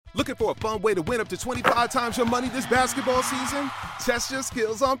Looking for a fun way to win up to 25 times your money this basketball season? Test your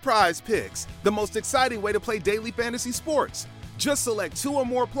skills on Prize Picks, the most exciting way to play daily fantasy sports. Just select 2 or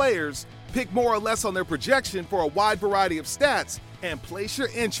more players, pick more or less on their projection for a wide variety of stats, and place your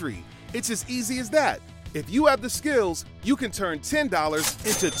entry. It's as easy as that. If you have the skills, you can turn $10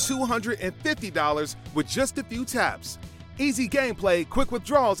 into $250 with just a few taps. Easy gameplay, quick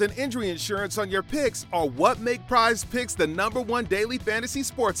withdrawals, and injury insurance on your picks are what make Prize Picks the #1 daily fantasy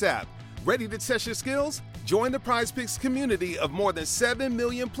sports app. Ready to test your skills? Join the Prize Picks community of more than 7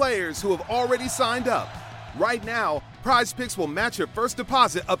 million players who have already signed up. Right now, Prize Picks will match your first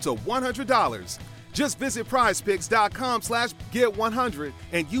deposit up to $100. Just visit prizepicks.com/get100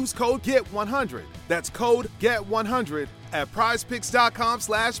 and use code GET100. That's code GET100 at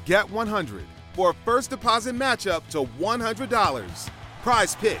prizepicks.com/get100 for a first deposit match up to $100.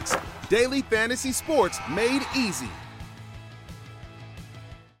 Prize Picks, daily fantasy sports made easy.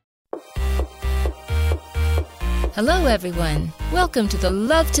 Hello, everyone. Welcome to the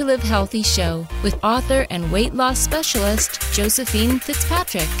Love to Live Healthy show with author and weight loss specialist Josephine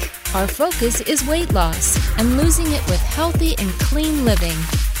Fitzpatrick. Our focus is weight loss and losing it with healthy and clean living.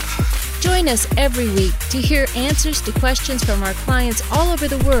 Join us every week to hear answers to questions from our clients all over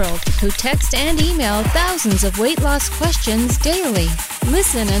the world who text and email thousands of weight loss questions daily.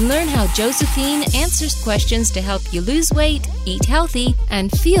 Listen and learn how Josephine answers questions to help you lose weight, eat healthy,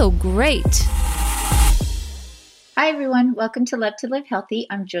 and feel great. Hi, everyone. Welcome to Love to Live Healthy.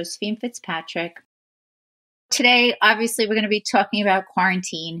 I'm Josephine Fitzpatrick. Today, obviously, we're going to be talking about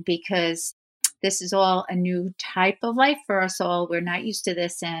quarantine because this is all a new type of life for us all. We're not used to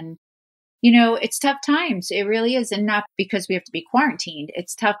this. And, you know, it's tough times. It really is. And not because we have to be quarantined.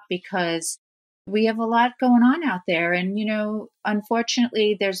 It's tough because we have a lot going on out there. And, you know,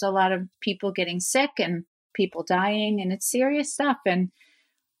 unfortunately, there's a lot of people getting sick and people dying, and it's serious stuff. And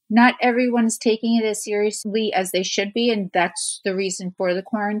not everyone is taking it as seriously as they should be. And that's the reason for the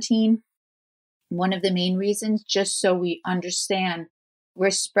quarantine. One of the main reasons, just so we understand,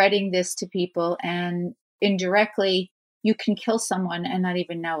 we're spreading this to people, and indirectly, you can kill someone and not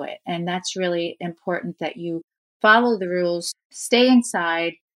even know it. And that's really important that you follow the rules, stay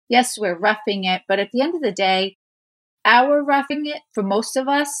inside. Yes, we're roughing it, but at the end of the day, our roughing it for most of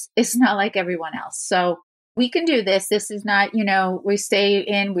us is not like everyone else. So we can do this. This is not, you know, we stay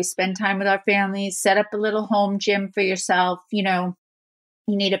in, we spend time with our families, set up a little home gym for yourself. You know,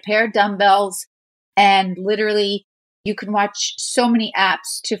 you need a pair of dumbbells, and literally you can watch so many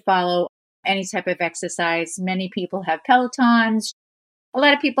apps to follow any type of exercise. Many people have Pelotons. A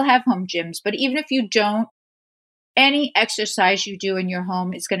lot of people have home gyms, but even if you don't, any exercise you do in your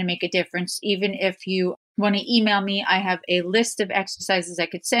home is going to make a difference. Even if you want to email me, I have a list of exercises I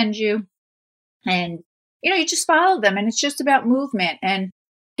could send you, and you know, you just follow them, and it's just about movement. And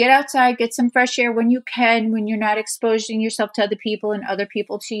get outside, get some fresh air when you can, when you're not exposing yourself to other people and other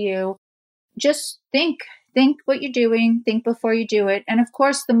people to you. Just think what you're doing, think before you do it. And of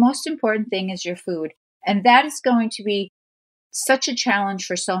course, the most important thing is your food. And that is going to be such a challenge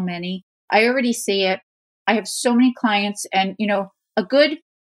for so many. I already see it. I have so many clients, and you know, a good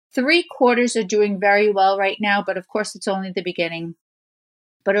 3/4 are doing very well right now, but of course it's only the beginning.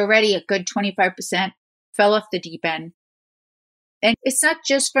 But already a good 25% fell off the deep end. And it's not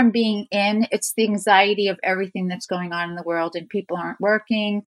just from being in, it's the anxiety of everything that's going on in the world, and people aren't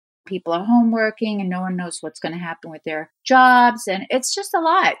working. People are home working, and no one knows what's going to happen with their jobs. And it's just a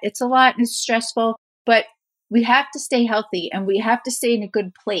lot. It's a lot, and it's stressful, but we have to stay healthy, and we have to stay in a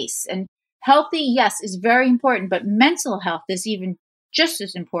good place. And healthy, yes, is very important, but mental health is even just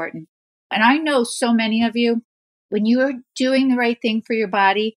as important. And I know so many of you, when you are doing the right thing for your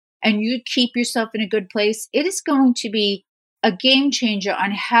body and you keep yourself in a good place, it is going to be a game changer on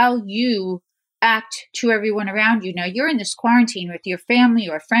how you act to everyone around you. Now, you're in this quarantine with your family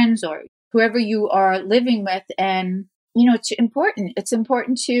or friends or whoever you are living with. And, you know, it's important. It's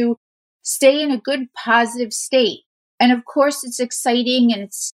important to stay in a good, positive state. And of course, it's exciting. And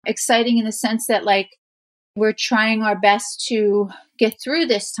it's exciting in the sense that, like, we're trying our best to get through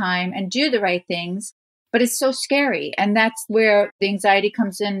this time and do the right things. But it's so scary. And that's where the anxiety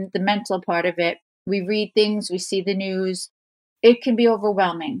comes in, the mental part of it. We read things, we see the news. It can be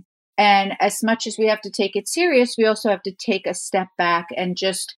overwhelming. And as much as we have to take it serious, we also have to take a step back and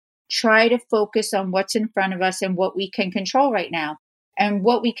just try to focus on what's in front of us and what we can control right now. And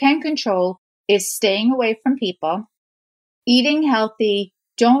what we can control is staying away from people, eating healthy,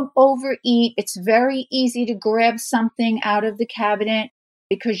 don't overeat. It's very easy to grab something out of the cabinet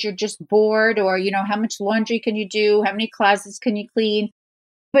because you're just bored, or, you know, how much laundry can you do? How many closets can you clean?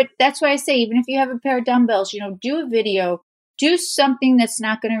 But that's why I say, even if you have a pair of dumbbells, you know, do a video, do something that's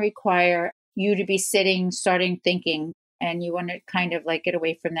not going to require you to be sitting, starting thinking, and you want to kind of like get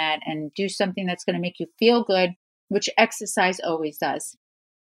away from that and do something that's going to make you feel good, which exercise always does.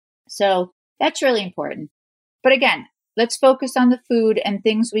 So that's really important. But again, let's focus on the food and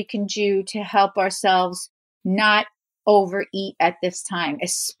things we can do to help ourselves not overeat at this time,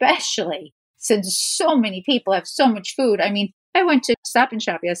 especially since so many people have so much food. I mean, I went to Stop and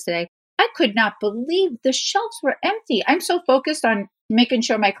Shop yesterday. I could not believe the shelves were empty. I'm so focused on making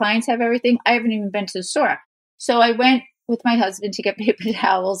sure my clients have everything. I haven't even been to the store. So I went with my husband to get paper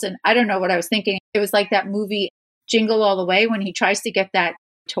towels, and I don't know what I was thinking. It was like that movie Jingle All the Way when he tries to get that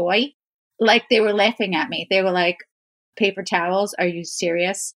toy. Like they were laughing at me. They were like, paper towels? Are you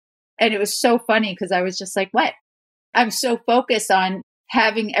serious? And it was so funny because I was just like, what? I'm so focused on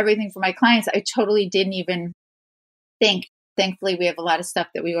having everything for my clients. I totally didn't even think. Thankfully, we have a lot of stuff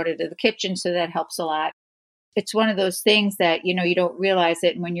that we ordered to the kitchen, so that helps a lot. It's one of those things that, you don't realize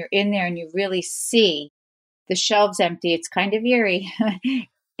it. And when you're in there and you really see the shelves empty, it's kind of eerie.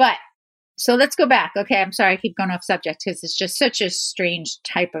 But so let's go back. Okay, I'm sorry, I keep going off subject because it's just such a strange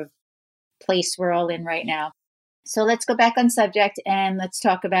type of place we're all in right now. So let's go back on subject and let's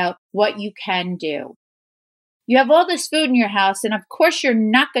talk about what you can do. You have all this food in your house, and of course you're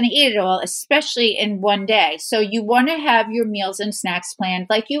not going to eat it all, especially in one day. So you want to have your meals and snacks planned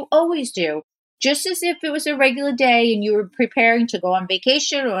like you always do, just as if it was a regular day and you were preparing to go on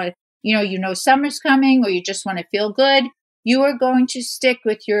vacation, or summer's coming, or you just want to feel good. You are going to stick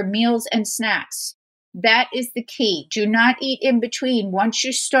with your meals and snacks. That is the key. Do not eat in between. Once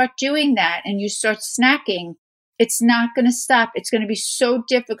you start doing that and you start snacking, it's not going to stop. It's going to be so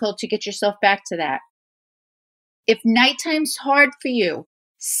difficult to get yourself back to that. If nighttime's hard for you,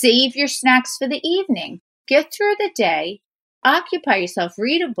 save your snacks for the evening. Get through the day, occupy yourself,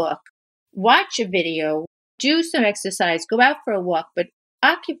 read a book, watch a video, do some exercise, go out for a walk, but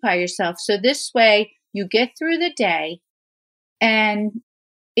occupy yourself. So this way you get through the day, and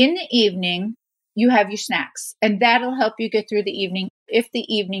in the evening, you have your snacks, and that'll help you get through the evening if the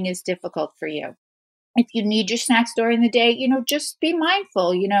evening is difficult for you. If you need your snacks during the day, just be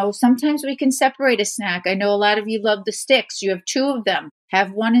mindful. Sometimes we can separate a snack. I know a lot of you love the sticks. You have 2 of them.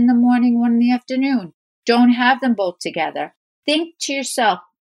 Have one in the morning, one in the afternoon. Don't have them both together. Think to yourself,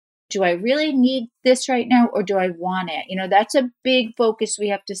 do I really need this right now, or do I want it? That's a big focus we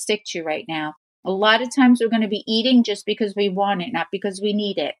have to stick to right now. A lot of times we're going to be eating just because we want it, not because we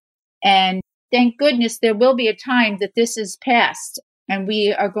need it. And thank goodness there will be a time that this is past, and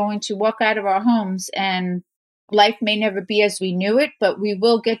we are going to walk out of our homes, and life may never be as we knew it, but we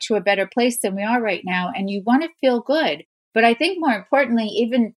will get to a better place than we are right now. And you want to feel good. But I think more importantly,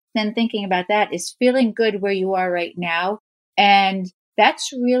 even than thinking about that, is feeling good where you are right now. And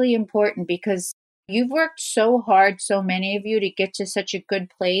that's really important because you've worked so hard, so many of you, to get to such a good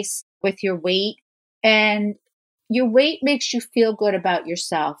place with your weight. And your weight makes you feel good about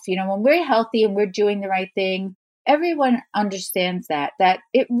yourself. When we're healthy and we're doing the right thing, everyone understands that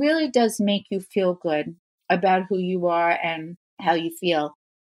it really does make you feel good about who you are and how you feel.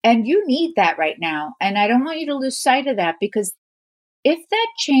 And you need that right now. And I don't want you to lose sight of that, because if that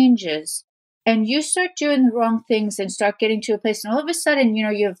changes and you start doing the wrong things and start getting to a place and all of a sudden,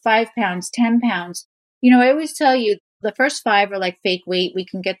 you have 5 pounds, 10 pounds, I always tell you the first 5 are like fake weight. We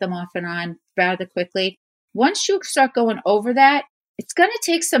can get them off and on rather quickly. Once you start going over that, it's going to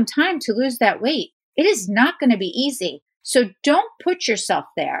take some time to lose that weight. It is not going to be easy. So don't put yourself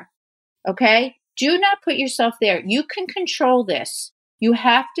there. Okay? Do not put yourself there. You can control this. You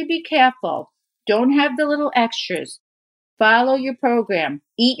have to be careful. Don't have the little extras. Follow your program.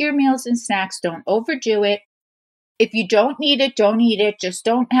 Eat your meals and snacks. Don't overdo it. If you don't need it, don't eat it. Just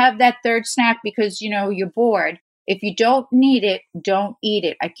don't have that third snack because, you're bored. If you don't need it, don't eat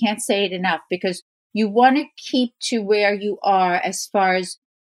it. I can't say it enough, because you want to keep to where you are as far as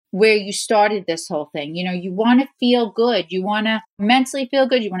where you started this whole thing. You want to feel good. You want to mentally feel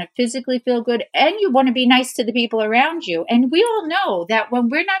good. You want to physically feel good. And you want to be nice to the people around you. And we all know that when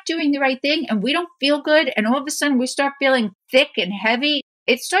we're not doing the right thing and we don't feel good, and all of a sudden we start feeling thick and heavy,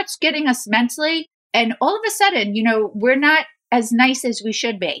 it starts getting us mentally. And all of a sudden, we're not as nice as we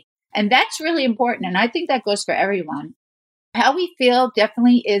should be. And that's really important. And I think that goes for everyone. How we feel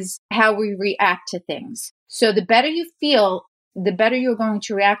definitely is how we react to things. So the better you feel, the better you're going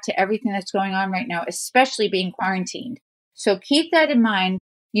to react to everything that's going on right now, especially being quarantined. So keep that in mind.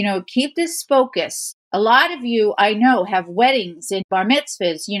 Keep this focus. A lot of you, I know, have weddings and bar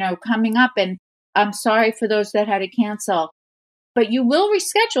mitzvahs, coming up. And I'm sorry for those that had to cancel. But you will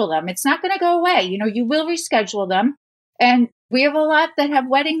reschedule them. It's not going to go away. You will reschedule them. And we have a lot that have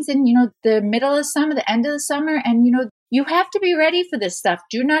weddings in, the middle of summer, the end of the summer. And, you have to be ready for this stuff.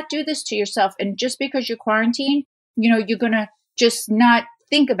 Do not do this to yourself. And just because you're quarantined, you're going to just not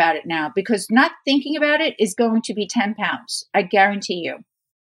think about it now, because not thinking about it is going to be 10 pounds. I guarantee you.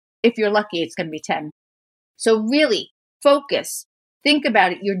 If you're lucky, it's going to be 10. So really focus. Think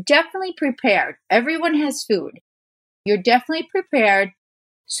about it. You're definitely prepared. Everyone has food. You're definitely prepared.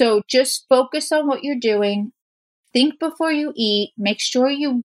 So just focus on what you're doing. Think before you eat. Make sure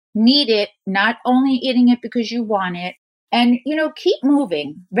you need it, not only eating it because you want it. And, keep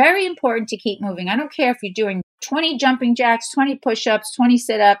moving. Very important to keep moving. I don't care if you're doing 20 jumping jacks, 20 push-ups, 20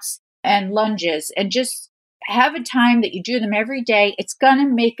 sit-ups, and lunges. And just have a time that you do them every day. It's going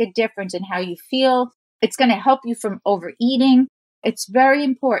to make a difference in how you feel. It's going to help you from overeating. It's very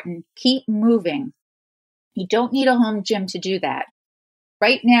important. Keep moving. You don't need a home gym to do that.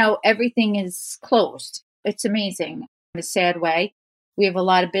 Right now, everything is closed. It's amazing in a sad way. We have a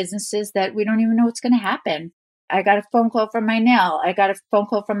lot of businesses that we don't even know what's going to happen. I got a phone call from my nail. I got a phone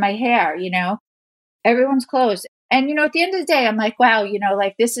call from my hair, Everyone's closed. And, at the end of the day, I'm like, wow,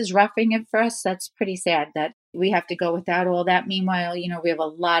 this is roughing it for us. That's pretty sad that we have to go without all that. Meanwhile, we have a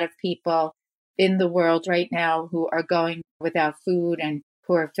lot of people in the world right now who are going without food and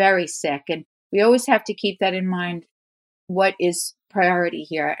who are very sick. And we always have to keep that in mind. What is priority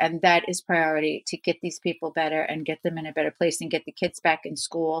here? And that is priority, to get these people better and get them in a better place and get the kids back in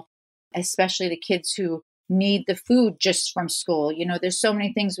school, especially the kids who need the food just from school. There's so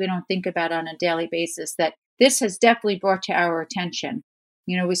many things we don't think about on a daily basis that this has definitely brought to our attention.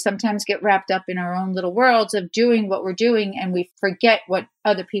 We sometimes get wrapped up in our own little worlds of doing what we're doing, and we forget what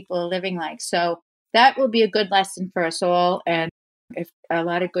other people are living like. So that will be a good lesson for us all. And if a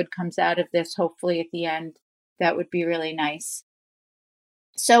lot of good comes out of this, hopefully at the end, that would be really nice.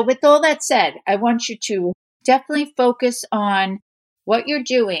 So with all that said, I want you to definitely focus on what you're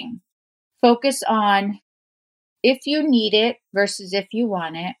doing. Focus on if you need it versus if you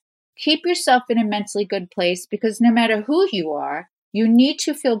want it. Keep yourself in a mentally good place, because no matter who you are, you need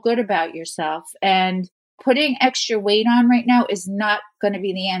to feel good about yourself. And putting extra weight on right now is not going to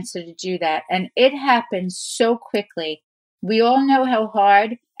be the answer to do that. And it happens so quickly. We all know how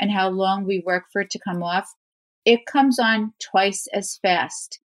hard and how long we work for it to come off. It comes on twice as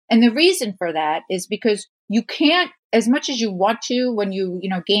fast. And the reason for that is because you can't, as much as you want to, when you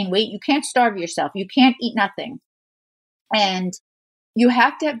gain weight, you can't starve yourself. You can't eat nothing. And you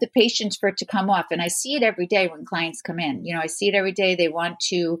have to have the patience for it to come off. And I see it every day when clients come in. I see it every day. They want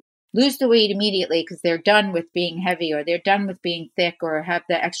to lose the weight immediately because they're done with being heavy, or they're done with being thick, or have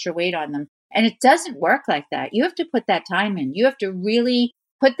the extra weight on them. And it doesn't work like that. You have to put that time in. You have to really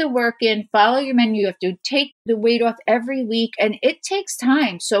put the work in, follow your menu. You have to take the weight off every week, and it takes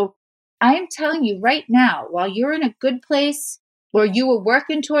time. So I'm telling you right now, while you're in a good place, or you are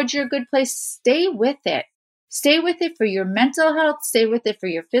working towards your good place, stay with it. Stay with it for your mental health. Stay with it for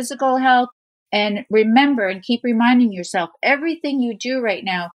your physical health. And remember, and keep reminding yourself, everything you do right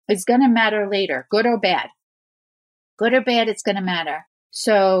now is going to matter later, good or bad. Good or bad, it's going to matter.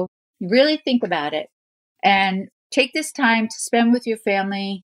 So really think about it, and take this time to spend with your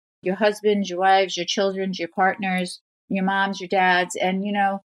family, your husbands, your wives, your children, your partners, your moms, your dads, and,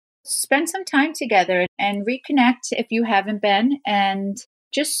 spend some time together and reconnect if you haven't been, and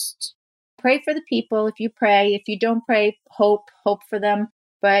just pray for the people. If you pray, if you don't pray, hope for them.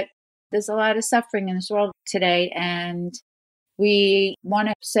 But there's a lot of suffering in this world today, and we want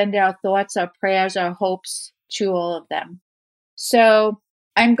to send our thoughts, our prayers, our hopes to all of them. So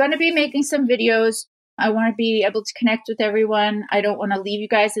I'm going to be making some videos. I want to be able to connect with everyone. I don't want to leave you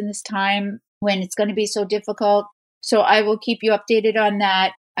guys in this time when it's going to be so difficult. So I will keep you updated on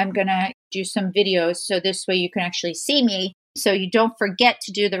that. I'm going to do some videos so this way you can actually see me, so you don't forget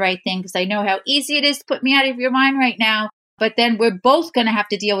to do the right thing, because I know how easy it is to put me out of your mind right now. But then we're both going to have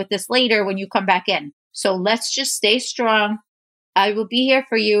to deal with this later when you come back in. So let's just stay strong. I will be here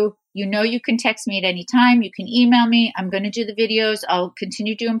for you. You can text me at any time. You can email me. I'm going to do the videos. I'll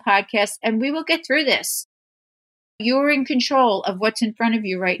continue doing podcasts, and we will get through this. You're in control of what's in front of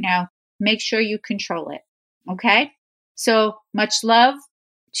you right now. Make sure you control it. Okay? So much love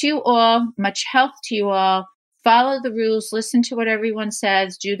to you all. Much health to you all. Follow the rules. Listen to what everyone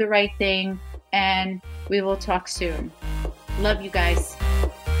says. Do the right thing. And we will talk soon. Love you guys.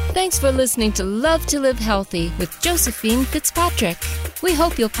 Thanks for listening to Love to Live Healthy with Josephine Fitzpatrick. We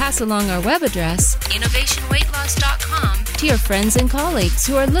hope you'll pass along our web address, innovationweightloss.com, to your friends and colleagues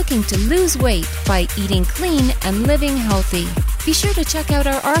who are looking to lose weight by eating clean and living healthy. Be sure to check out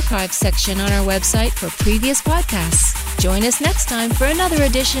our archives section on our website for previous podcasts. Join us next time for another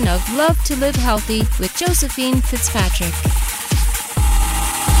edition of Love to Live Healthy with Josephine Fitzpatrick.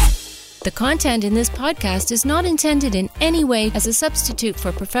 The content in this podcast is not intended in any way as a substitute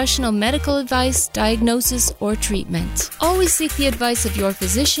for professional medical advice, diagnosis, or treatment. Always seek the advice of your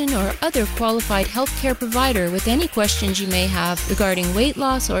physician or other qualified healthcare provider with any questions you may have regarding weight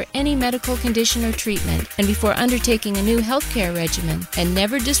loss or any medical condition or treatment, and before undertaking a new healthcare regimen. And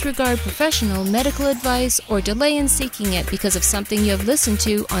never disregard professional medical advice or delay in seeking it because of something you have listened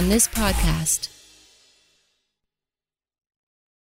to on this podcast.